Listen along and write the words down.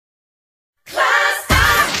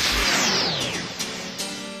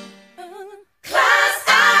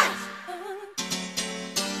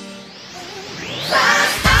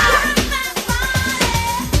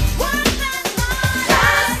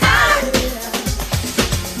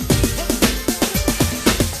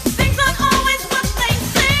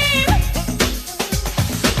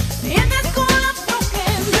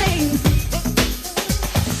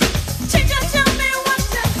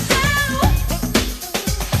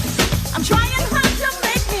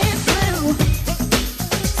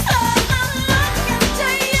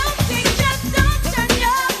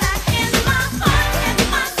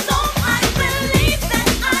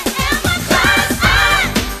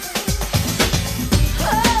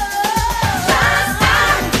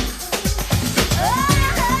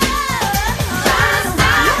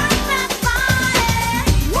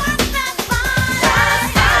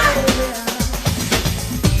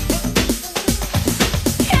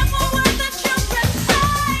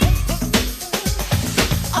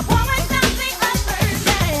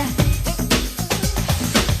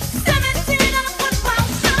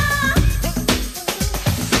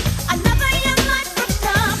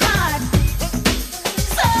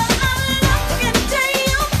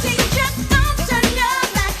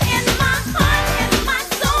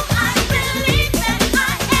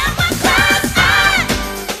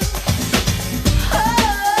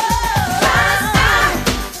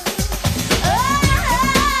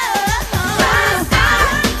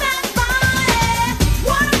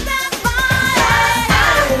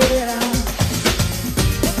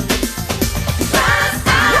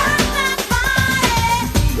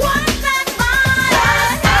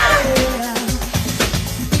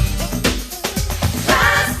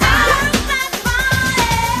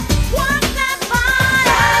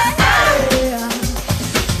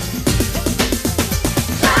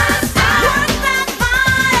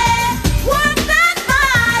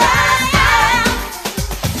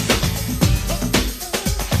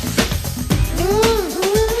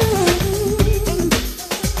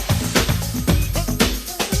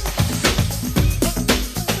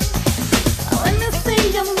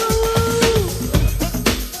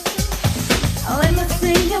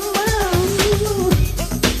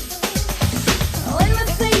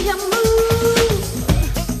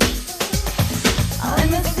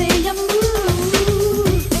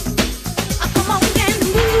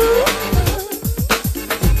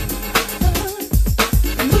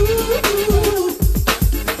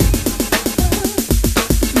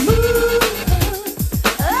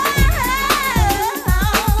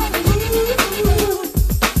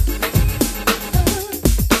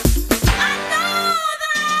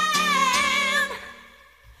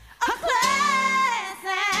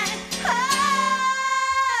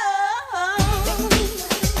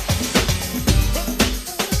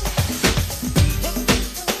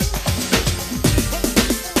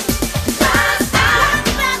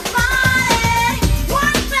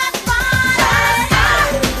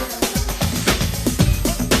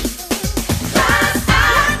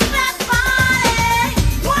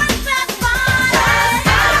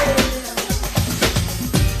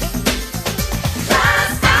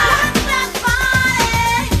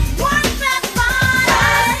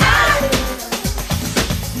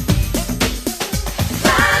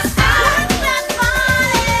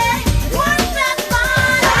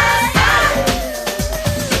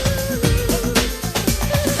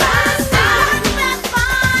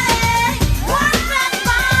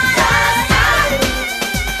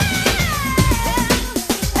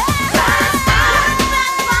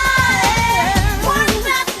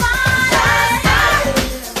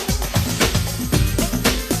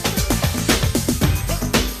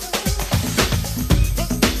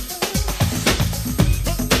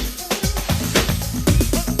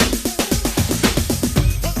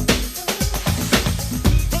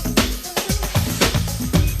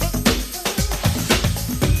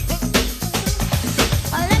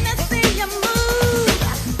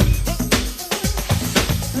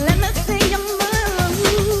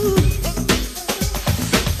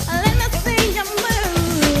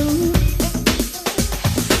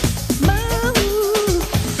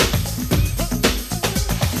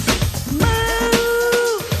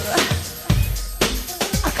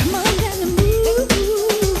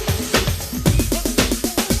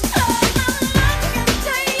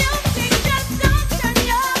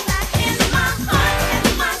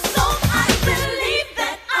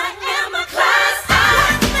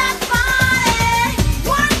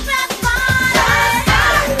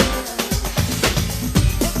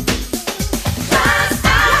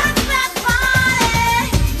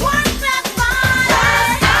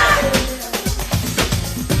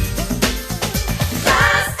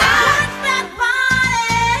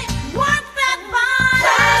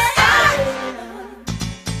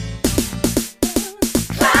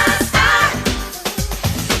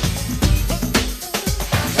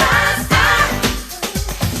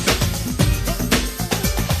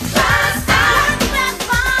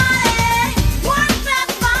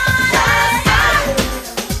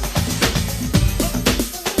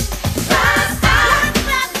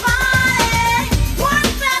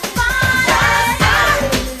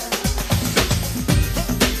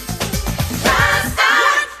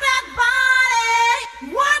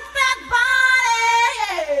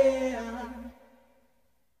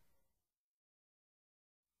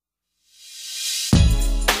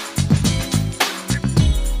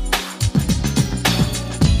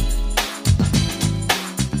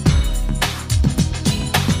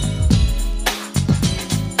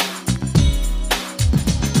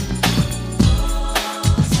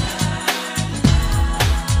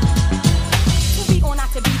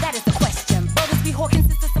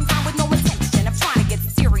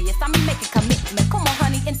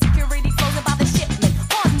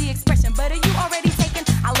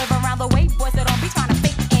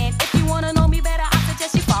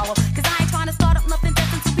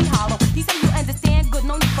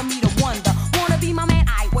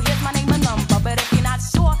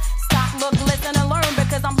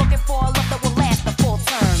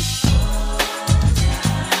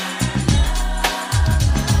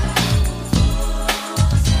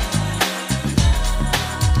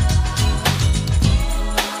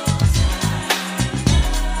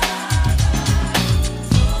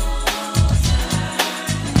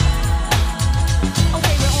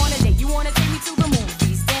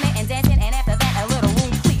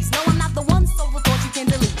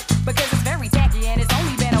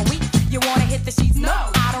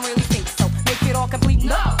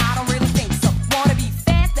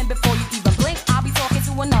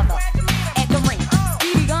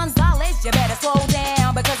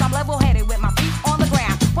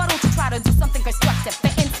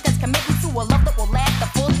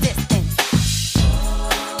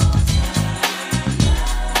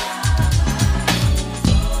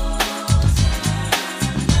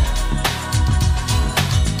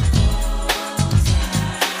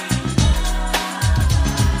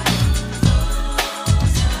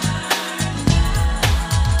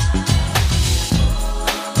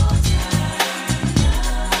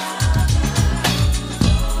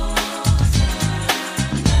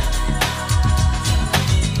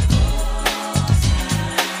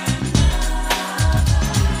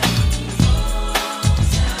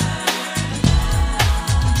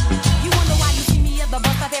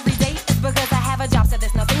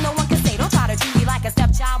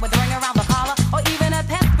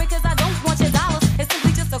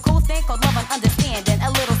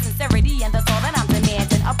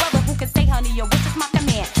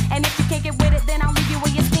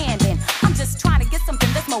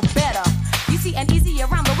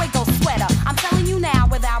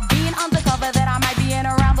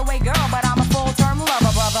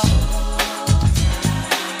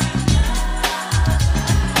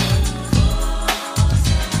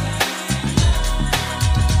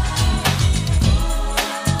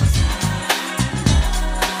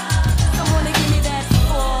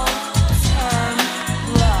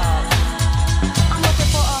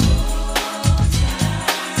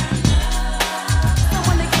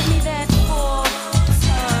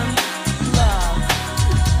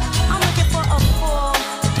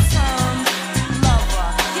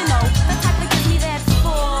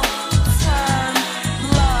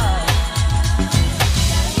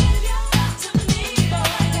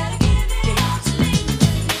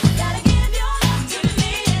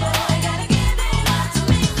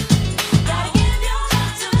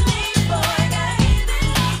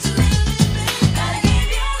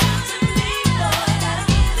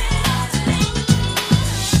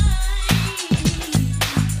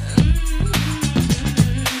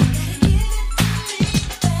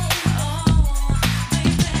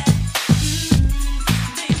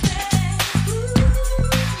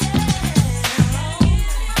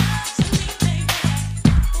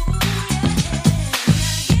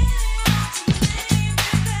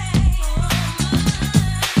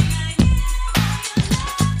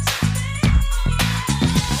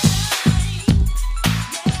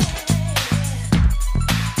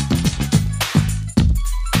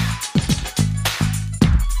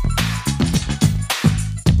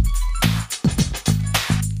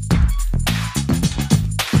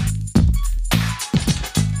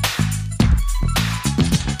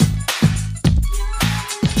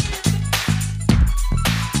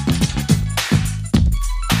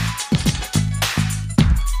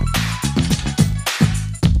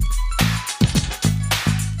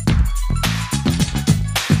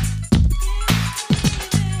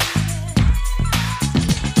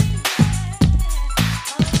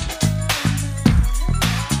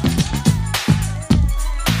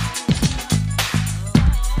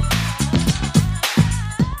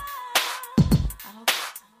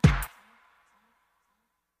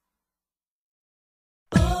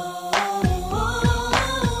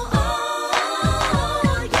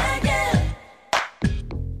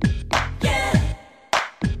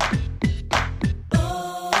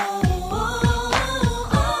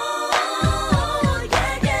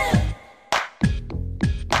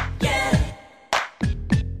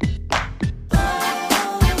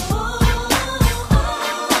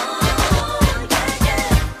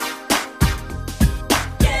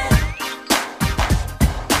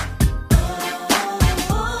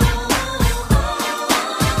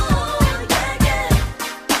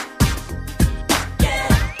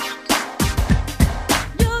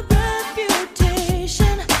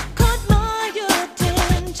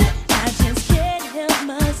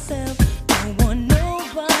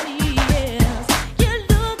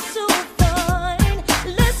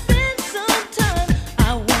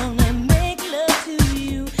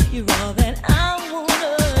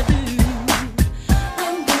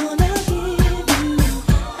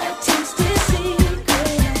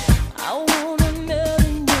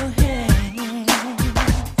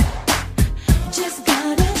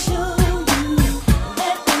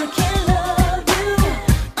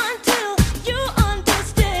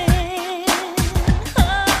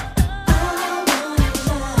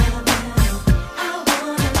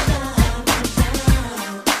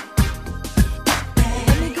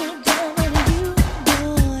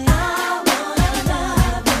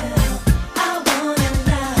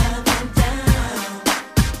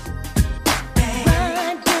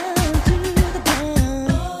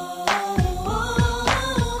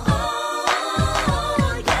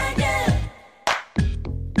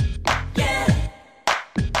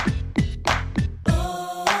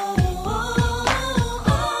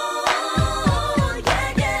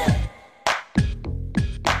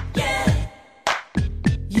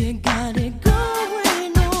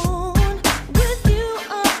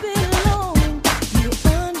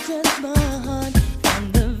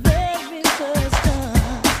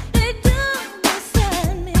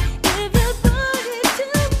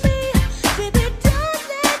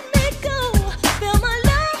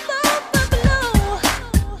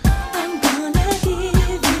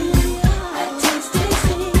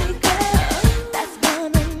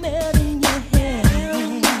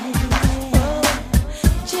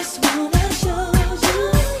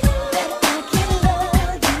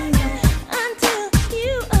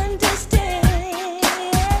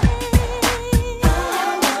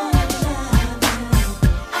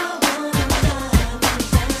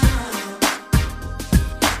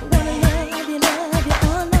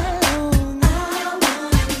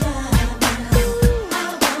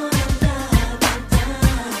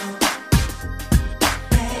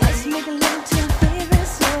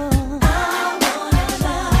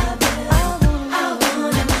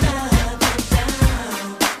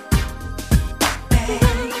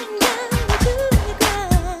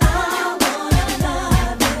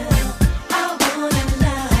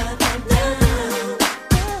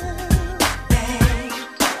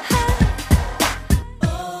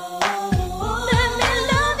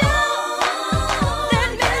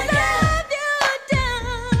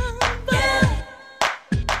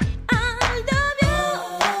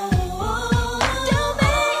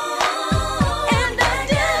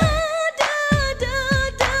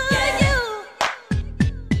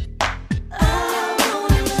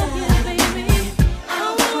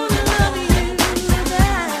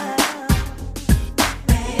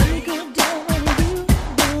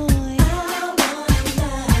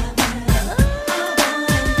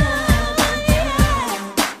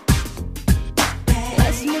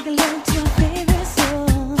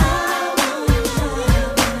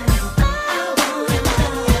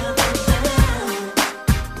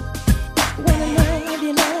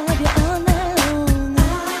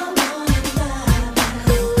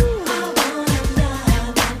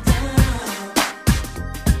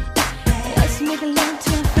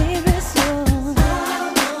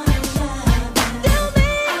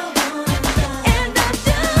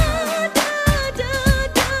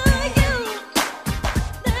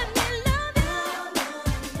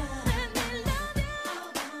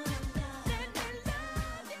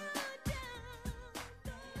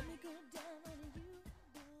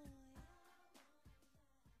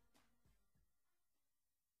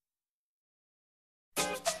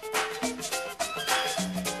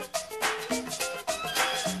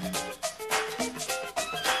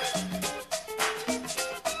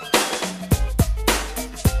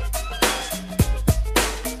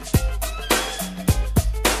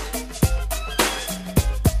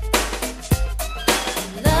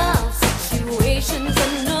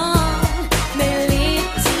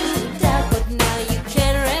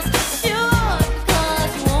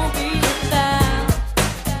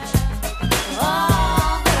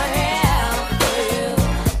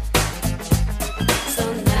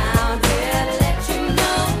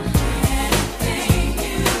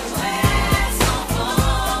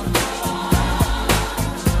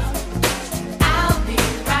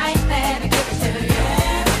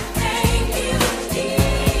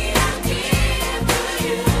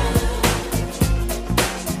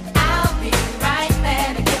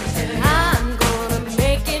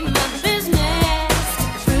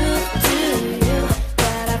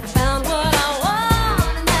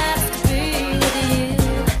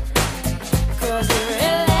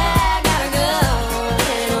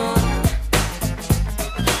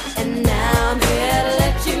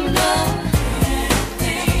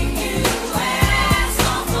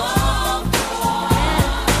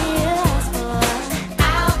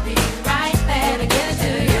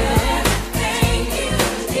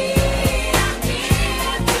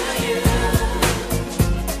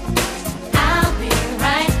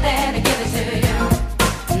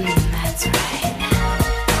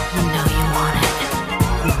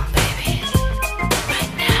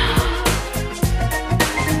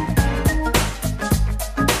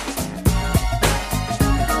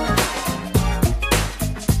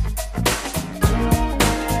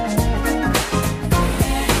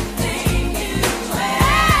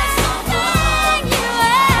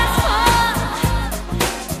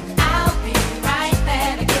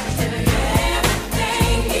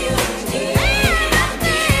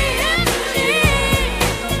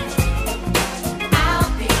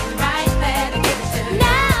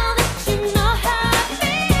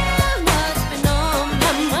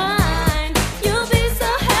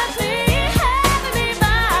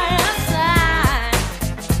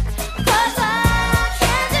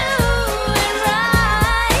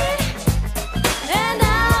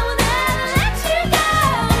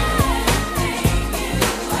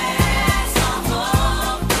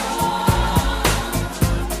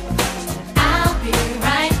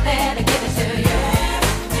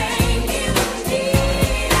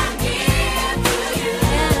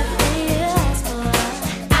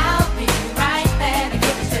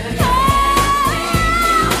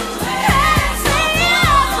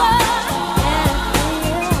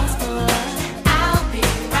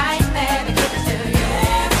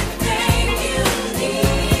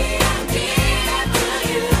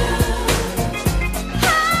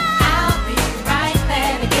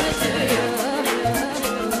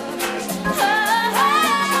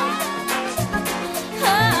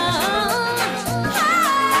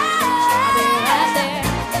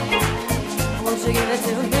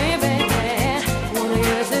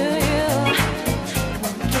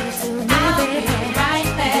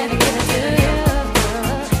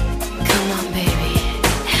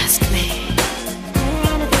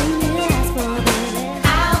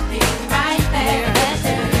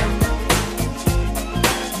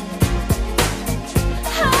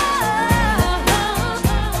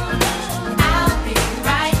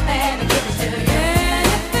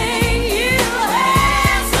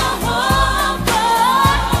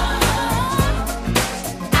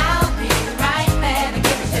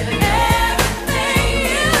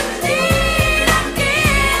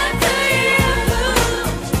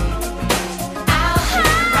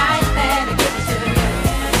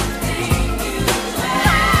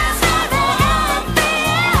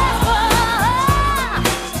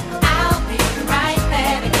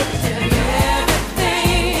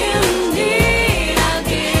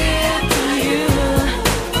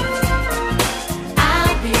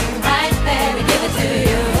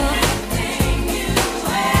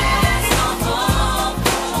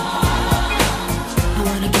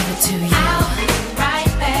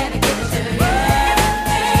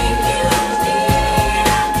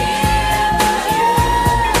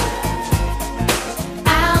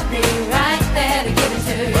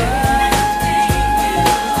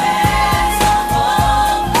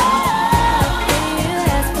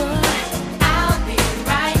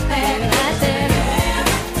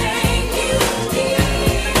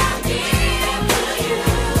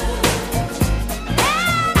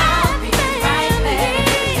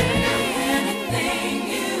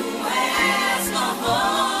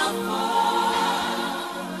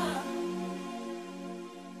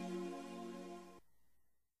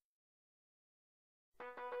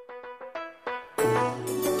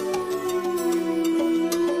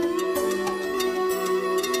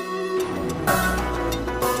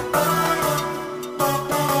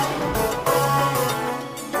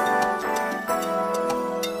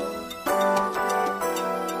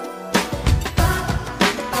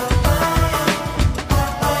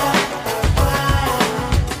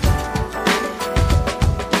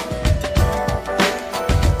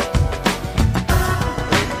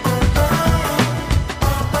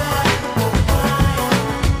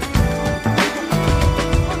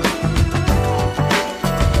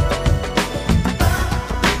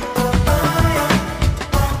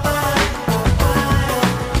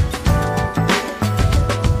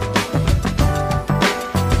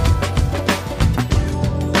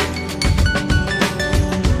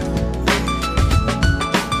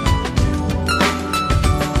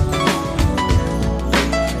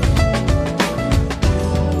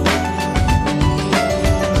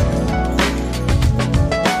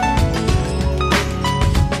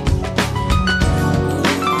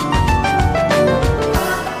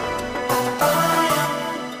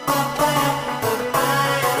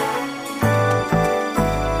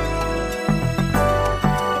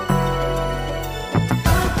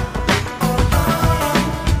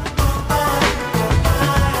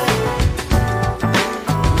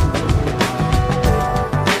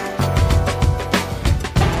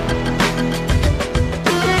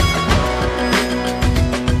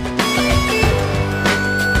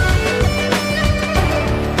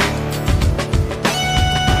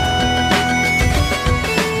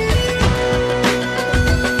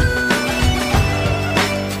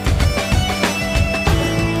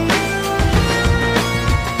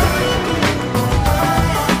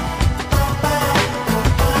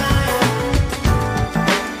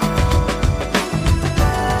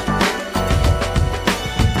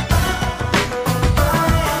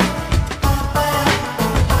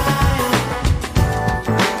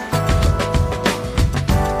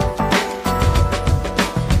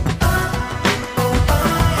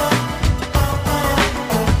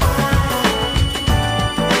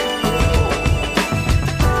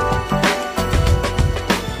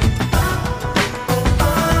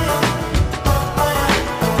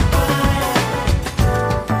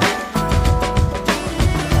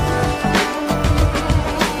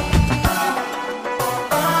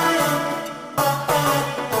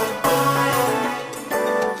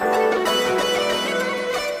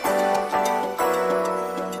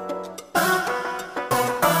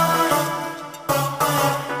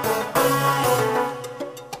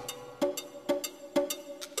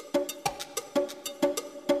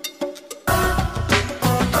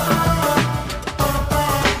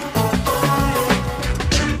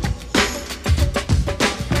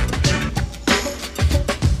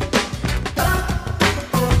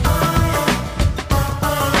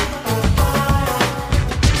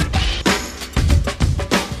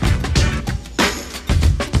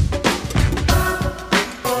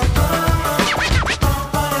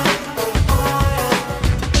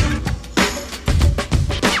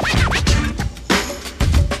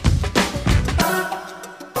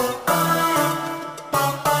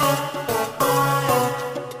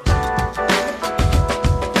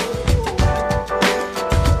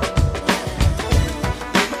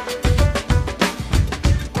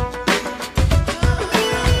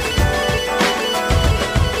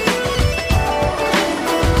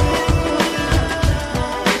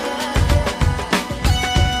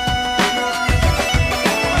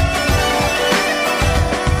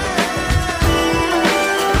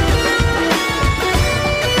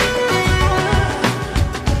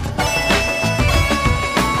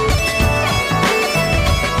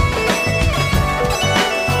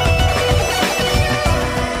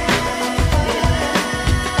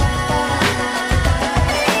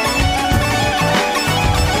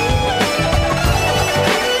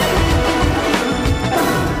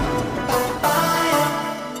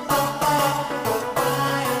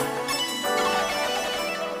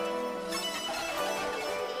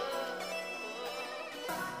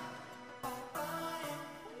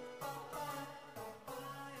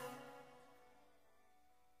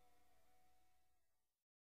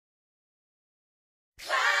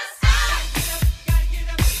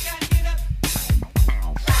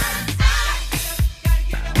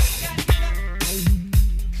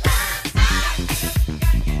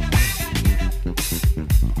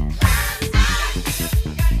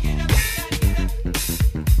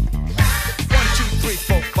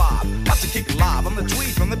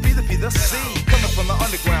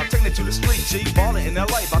down, taking it to the street, G. Ballin' in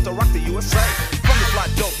LA, about to rock the USA. From the fly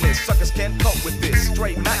dopeness, suckers can't cope with this.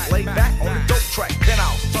 Straight Mac, laid back on the dope track.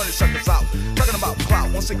 Penthouse, turning suckers out. Talking about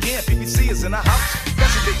clout, once again, PPC is in the house.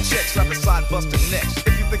 That's a big check, slap the side, bustin' next.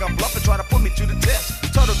 If you think I'm bluffing, try to put me to the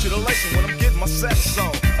test. Turtle to the lacing when I'm getting my sex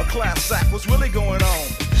on. A class act, what's really going on?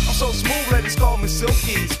 I'm so smooth, ladies call me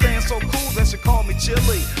Silky. Staying so cool, they should call me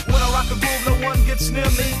Chili. When I rock a groove, no one gets near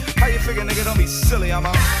me. How you figure, nigga, don't be silly, I'm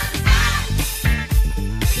out.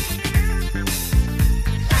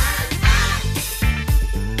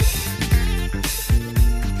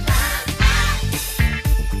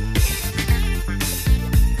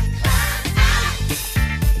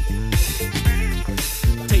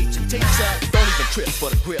 Trip for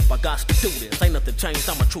the grip, I got to do this. Ain't nothing changed,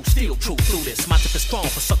 I'm a true steel, true through this. My tip is strong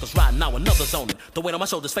for suckers riding, now another's on it. The weight on my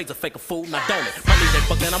shoulders fades a fake a fool, now don't it? My knees ain't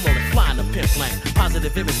buckling, I'm rolling, flying the pimp lane.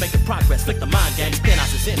 Positive image, making progress, flick the mind game.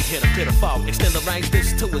 Penthouse is in here to clear the fog. Extend the range,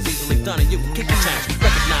 this too is easily done and you can kick the change.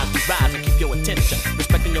 Recognize the rise and keep your attention.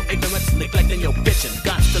 Respecting your ignorance, neglecting your bitching.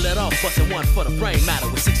 Got to let off, busting one for the brain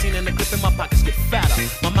matter. With 16 in the clip in my pockets get fatter.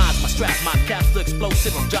 My mind's my strap, my cap's the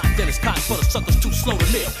explosive. I'm Jock Dennis Cox for the suckers too slow to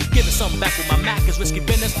live. Giving something back with my Mac is risky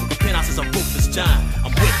business. The Penthouse is a ruthless giant.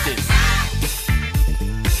 I'm with this.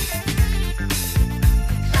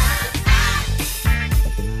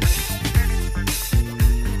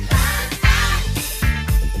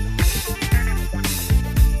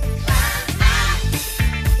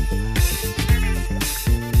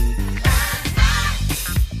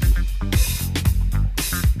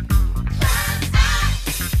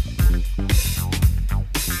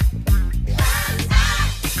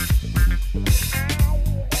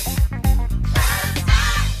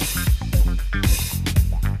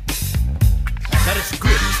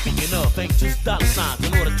 Dollar signs.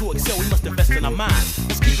 In order to excel, we must invest in our minds.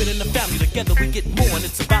 Let's keep it in the family. Together we get more, and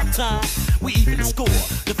it's about time we even the score.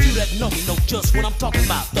 The few that know me know just what I'm talking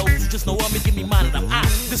about. Those who just know of me, give me mine and I'm out.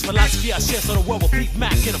 This philosophy I share so the world will peep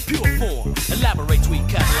Mac in a pure form. Elaborate, tweet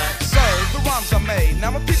Cadillac. Sir, the rhymes are made.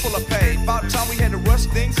 Now my people are paid. About time we had to rush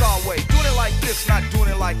things our way. Doing it like this, not doing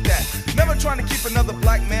it like that. Never trying to keep another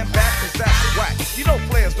black man back, cause that's whack. You know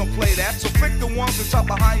players don't play that, so pick the ones who talk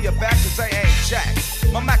behind your back, cause they ain't jack.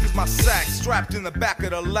 My Mac is my sack, strapped in the back of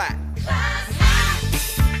the lack.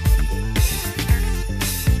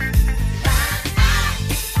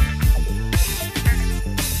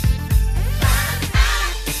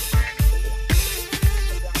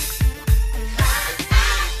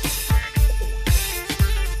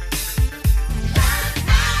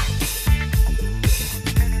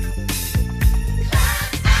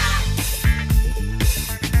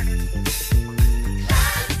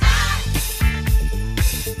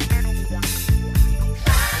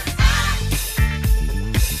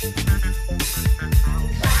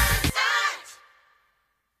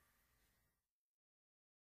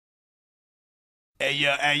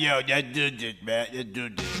 Hey yo, that dude it, man, that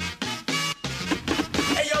dude it.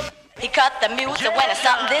 Hey yo, he cut the music when it's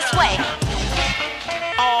something this way.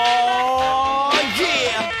 Oh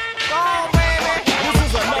yeah, oh baby, this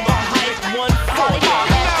is another hype one. Volleyball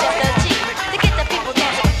has just a G to get the people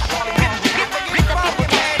dancing. Get the people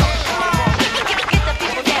dancing. Get the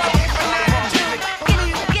people dancing.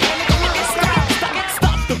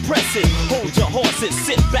 Stop the pressing, hold your horses,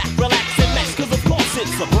 sit back, relax and max, cause of course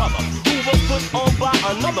it's a brother who was put on by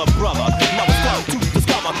another brother. Now it's time to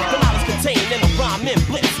discover the knowledge contained in a rhyme and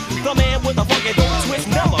blitz. The man with a funky dope twist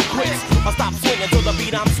never quits. I stop swinging to the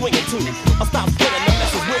beat I'm swinging to. I stop spinning the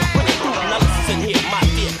message we're bringing through. Now listen here, my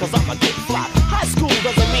dear, cause I'ma get fly. High school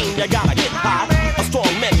doesn't mean you gotta get high. A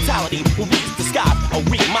strong mentality will reach the sky. A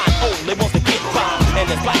weak mind only wants to get by. And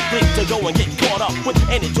it's likely to go and get caught up with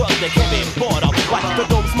any drug that can be bought up. Like the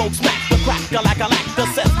dope smoke, smack, the crack, the lack, the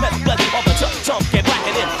cess, mess, bloody, or the chump, get black.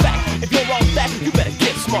 And in fact, if you're on that, you better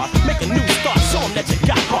get smart. Make a new start, show them that you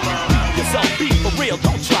got heart. Be yourself, be for real,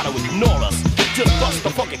 don't try to ignore us. Just bust the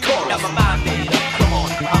fucking chorus. Got my mind made up, come on,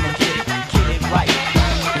 I'ma get it right.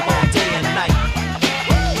 All day and night,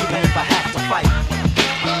 even if I have to fight.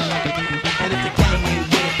 And if the gang ain't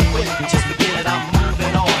with it, just forget it, I'm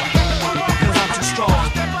moving on. Cause I'm too strong,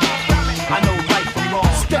 I know right from wrong.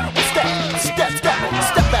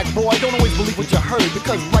 Step back, boy, don't always believe what you heard.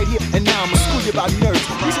 Because right here and now I'ma school you about nerds.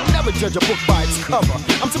 You should never judge a book by its cover.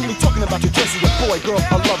 I'm simply talking about your choice as a boy, girl,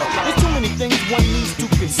 or lover. There's too many things one needs to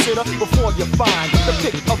consider before you find the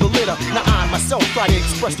pick of the litter. Now I myself try to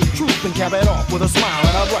express the truth and cap it off with a smile.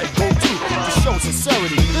 And I write go to show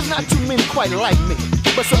sincerity. There's not too many quite like me,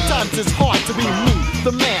 but sometimes it's hard to be me,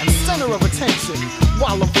 the man, center of attention.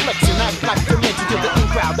 While I'm flexing, I'd like to mention to the in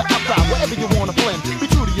crowd, the out crowd, wherever you wanna blend. Be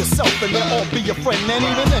true to yourself and they'll all be your friend. And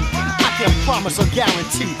even then, I can't promise or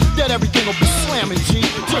guarantee that everything will be slamming, G.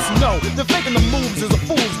 Just know that faking the moves is a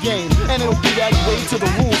fool's game, and it'll be that way till the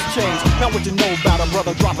rules change. Now what you know about a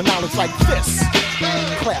brother dropping knowledge like this?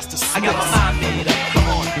 Class dismissed. I got my mind made up, come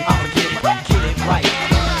on, I'ma get it right.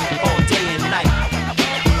 All day and night,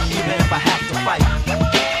 even if I have to fight.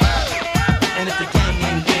 And if the gang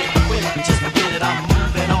ain't with it, just forget it, I'm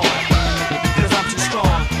moving on. Cause I'm too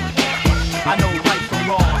strong, I know right from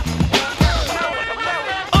wrong.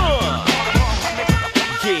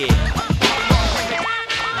 Yeah.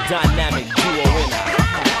 Dynamic duo winner.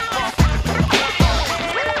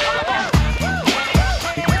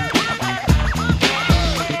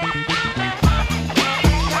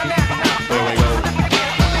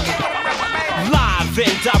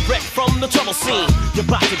 And direct from the trouble scene, you're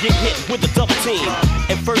about to get hit with a double team.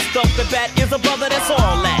 And first up the bat is a brother that's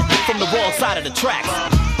all that from the wrong side of the tracks.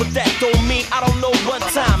 But that don't mean I don't know what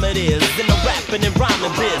time it is in the rapping and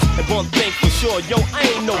rhyming biz. And one thing for sure, yo, I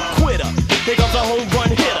ain't no quitter. Here comes a home run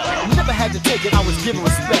hitter. Never had to take it, I was given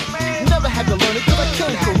respect. Never had to learn it cause I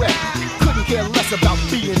came correct. Couldn't care less about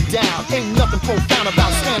being down. Ain't nothing profound about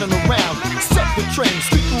standing around. Set the trend,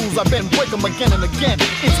 street rules I've been break them again and again.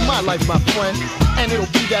 It's my life, my friend, and it'll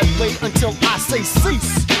be that way until I say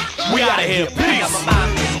cease. We outta here, I got my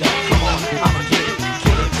mind made up, come on, I'ma get it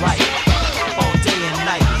right. All day and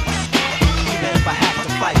night, even if I have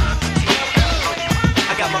to fight.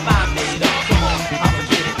 I got my mind made up, come on, I'ma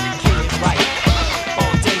get it right.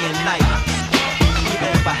 All day and night,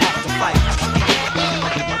 even if I have to fight.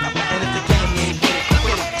 And if the gang ain't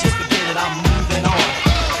with it, just forget it, I'm moving on.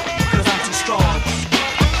 Cause I'm too strong,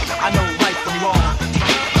 I know right from wrong.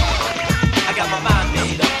 I got my mind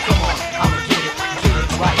made up, come on, I'ma get it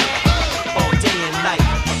right. All day and night,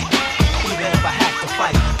 even if I have to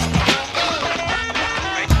fight.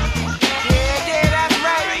 Yeah, that's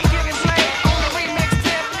right. Getting played on the remix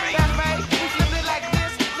tip. That's right. We flip it like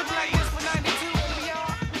this for 92 and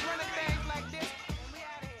beyond. We running things like this, and we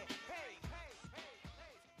out of here. Hey,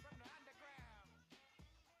 from the underground.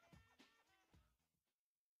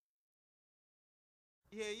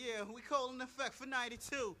 Yeah, we calling effect for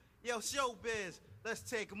 92. Yo, Showbiz, let's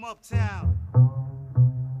take them uptown.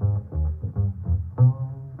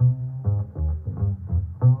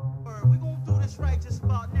 We gonna do this right just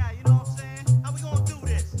about now, you know what I'm saying? How we gonna do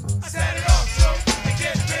this? I set it up, Joe, and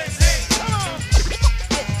get busy. Come on.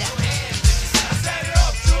 I set it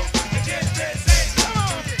up, Joe, and get busy. Come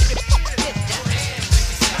on.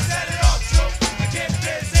 I set it up, Joe, and get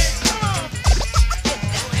busy. Come on.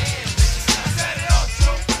 I set it up,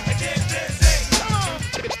 Joe, and get busy. Come on.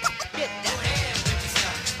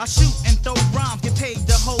 I shoot and throw rhymes, get paid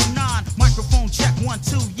the whole nine. Microphone check 1,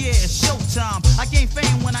 2, yeah, it's showtime. I gain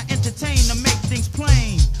fame when I entertain to make things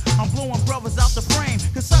plain. I'm blowing brothers out the frame,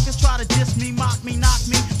 cause suckers try to diss me, mock me, knock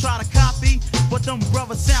me, try to copy, but them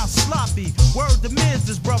brothers sound sloppy. Word to Miz,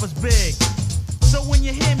 this brother's big. So when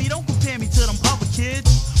you hear me, don't compare me to them other kids.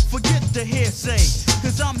 Forget the hearsay,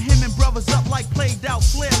 cause I'm hemming brothers up like played out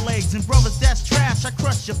flare legs. And brothers that's trash, I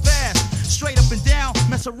crush you fast. Straight up and down,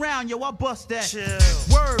 mess around, yo, I bust that. Chill.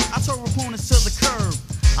 Word, I turn opponents to the curb.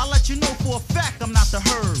 I let you know for a fact I'm not the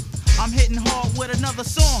herd. I'm hitting hard with another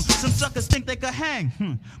song. Some suckers think they could hang.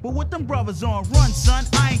 But with them brothers on, run, son.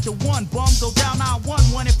 I ain't the one, bum. Go down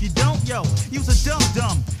 911 if you don't, yo. You's a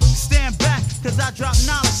dum-dum. Stand back, cause I drop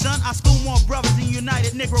knowledge, son. I school more brothers than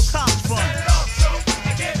United Negro College Fund. Set it up, Joe,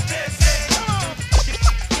 and get busy. Come on. Get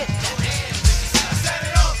that. I set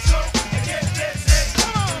it up, Joe, and get busy.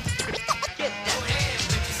 Come on. Get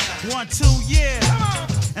that. 1, 2, yeah. Come on.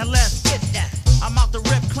 And let's get that. I'm out to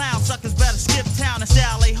rip clowns, suckers better skip town and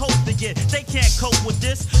style they hope to get. They can't cope with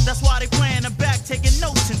this, that's why they play in the back taking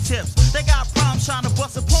notes and tips. They got problems trying to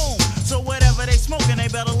bust a poem, so whatever they smoking, they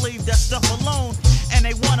better leave that stuff alone. And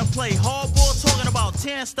they wanna play hardball, talking about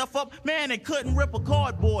tearing stuff up, man, they couldn't rip a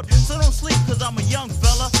cardboard. So don't sleep, cause I'm a young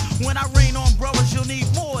fella. When I rain on brothers, you'll need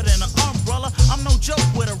more than an umbrella. I'm no joke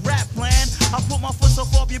with a rap plan. I put my foot so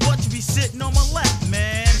far up your butt, you be sitting on my lap,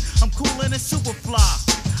 man. I'm coolin' and super fly.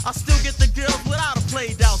 I still get the girls without a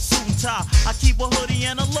played out suit and tie. I keep a hoodie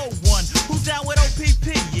and a low one. Who's down with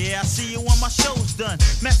OPP? Yeah, I see you when my show's done.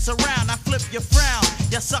 Mess around, I flip your frown.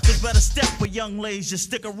 Ya suckers better step, but young ladies just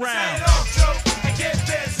stick around. Set it up, Joe, and get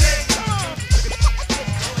busy. Come on.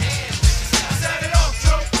 Set it up,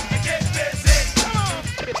 Joe, and get busy. Come on.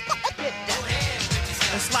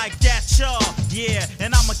 It's like that, y'all. Yeah,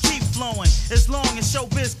 and I'ma keep flowing as long as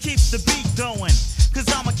showbiz keeps the beat going. Cause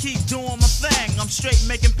I'ma keep doing my thing. I'm straight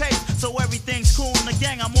making pace, so everything's cool in the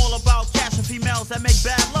gang. I'm all about catching females that make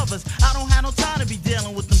bad lovers. I don't have no time to be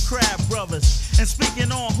dealing with them crab brothers. And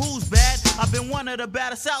speaking on who's bad, I've been one of the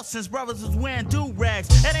baddest out since brothers was wearing do-rags.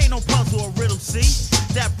 It ain't no puzzle or riddle, see?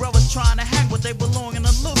 That brothers trying to hang, but they belong in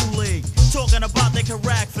a little league. Talking about they can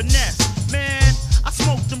rag finesse. Man, I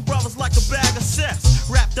smoke them brothers like a bag of cess,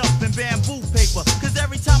 wrapped up in bamboo paper. Cause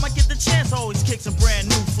every time I get the chance, I always kick some brand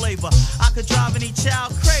new flavor. I could drive any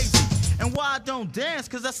child crazy. And why I don't dance,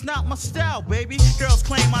 cause that's not my style, baby. Girls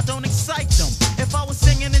claim I don't excite them. If I was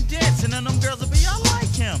singing and dancing, then them girls would be, I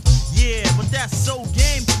like him. Yeah, but that's so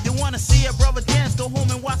game. They wanna see a brother dance, go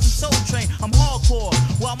home and watch some Soul Train. I'm hardcore,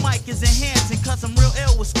 while Mike is enhancing. Cause I'm real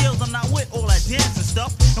ill with skills, I'm not with all that dancing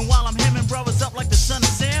stuff. And while I'm hemming brothers up like the son of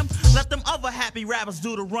Sam, let them other happy rappers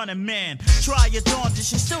do the running man. Try your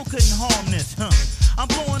darndest, you still couldn't harm this, huh? I'm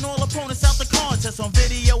blowing all opponents out the contest on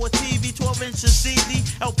video or TV, 12-inch CD,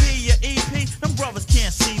 LP or EP. Them brothers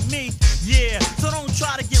can't see me, yeah. So don't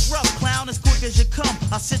try to get rough, clown. As quick as you come,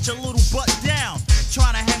 I'll sit your little butt down.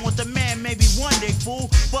 Trying to hang with the man, maybe one day, fool.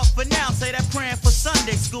 But for now, say that praying for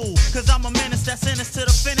Sunday school. Cause I'm a menace that's in us to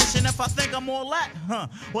the finish. And if I think I'm all that,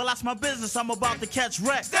 well, that's my business. I'm about to catch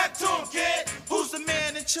wreck. Step to him, kid. Who's the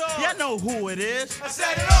man in charge? Yeah, I know who it is. I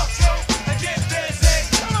set it off, Joe, and get busy.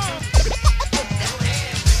 Come on.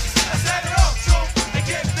 I set it off, Joe, and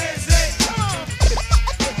get busy. Come on.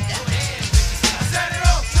 I set it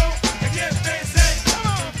off, Joe, and get busy. Come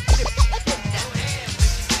on.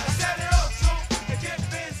 I set it off, Joe, and get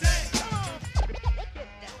busy. Come on.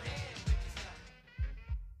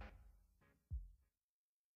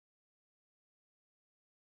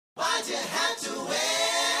 Why'd you have to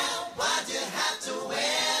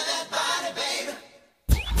wear that body, baby?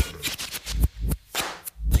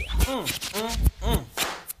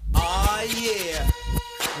 Oh yeah,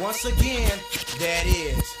 once again, that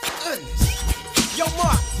is goodness. Yo,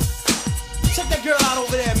 Mark, check that girl out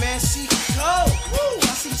over there, man. She cold. Woo,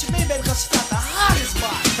 I see what you mean, baby, because she got the hottest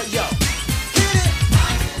body. Yo, hit it.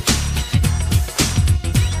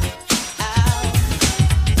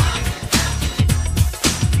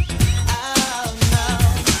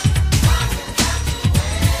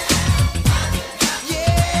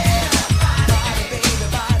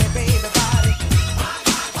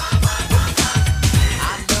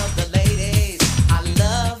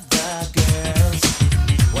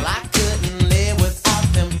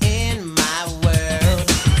 Them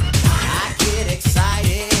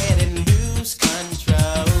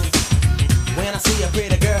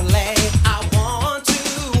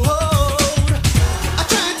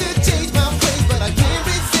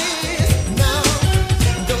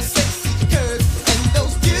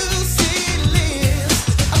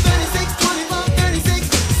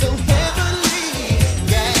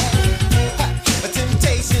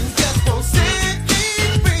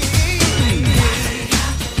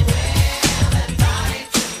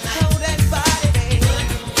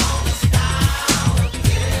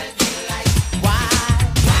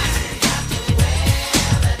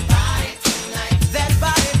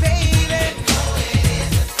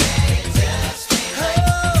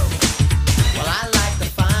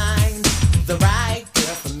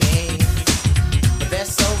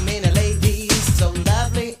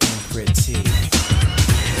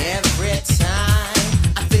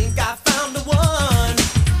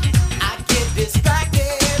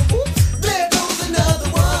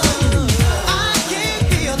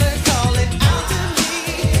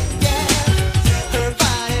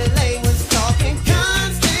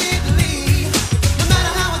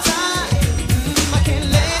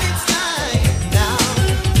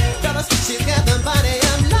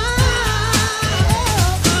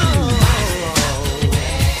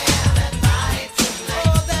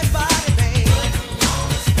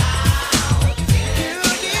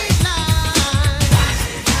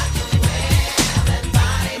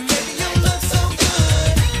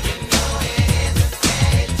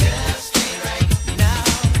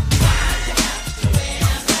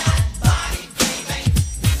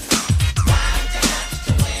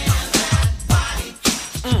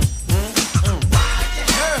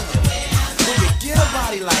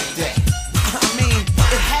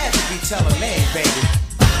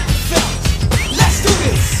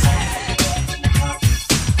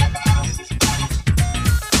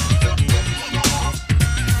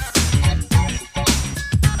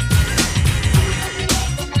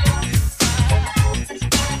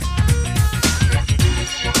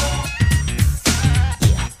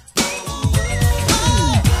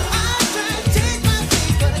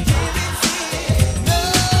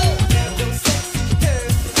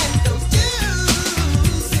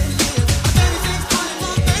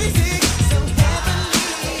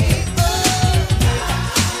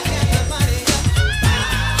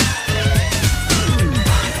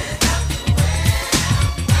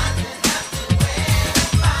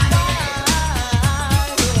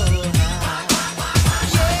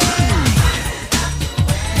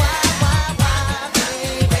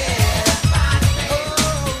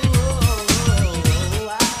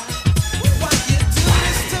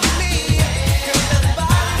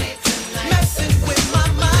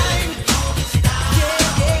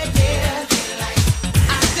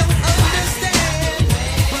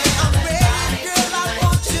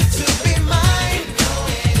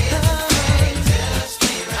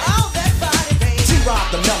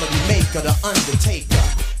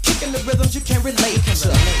Kicking the rhythms you can relate to.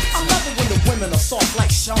 I love it when the women are soft like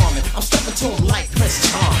Charmin. I'm stepping to them like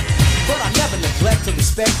Prince Charming. But I never neglect to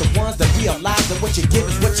respect the ones that realize that what you give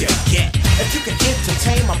is what you get. If you can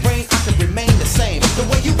entertain my brain, I can remain the same. The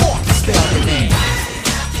way you walk, spell your name.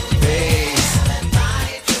 Babe.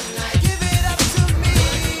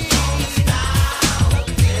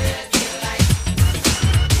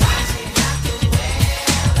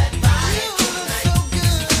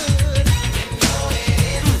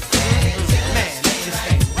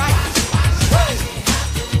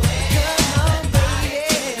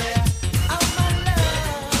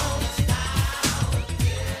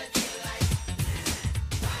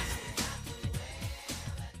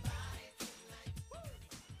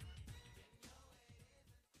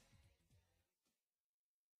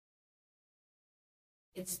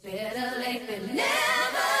 It's better late than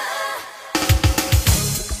never.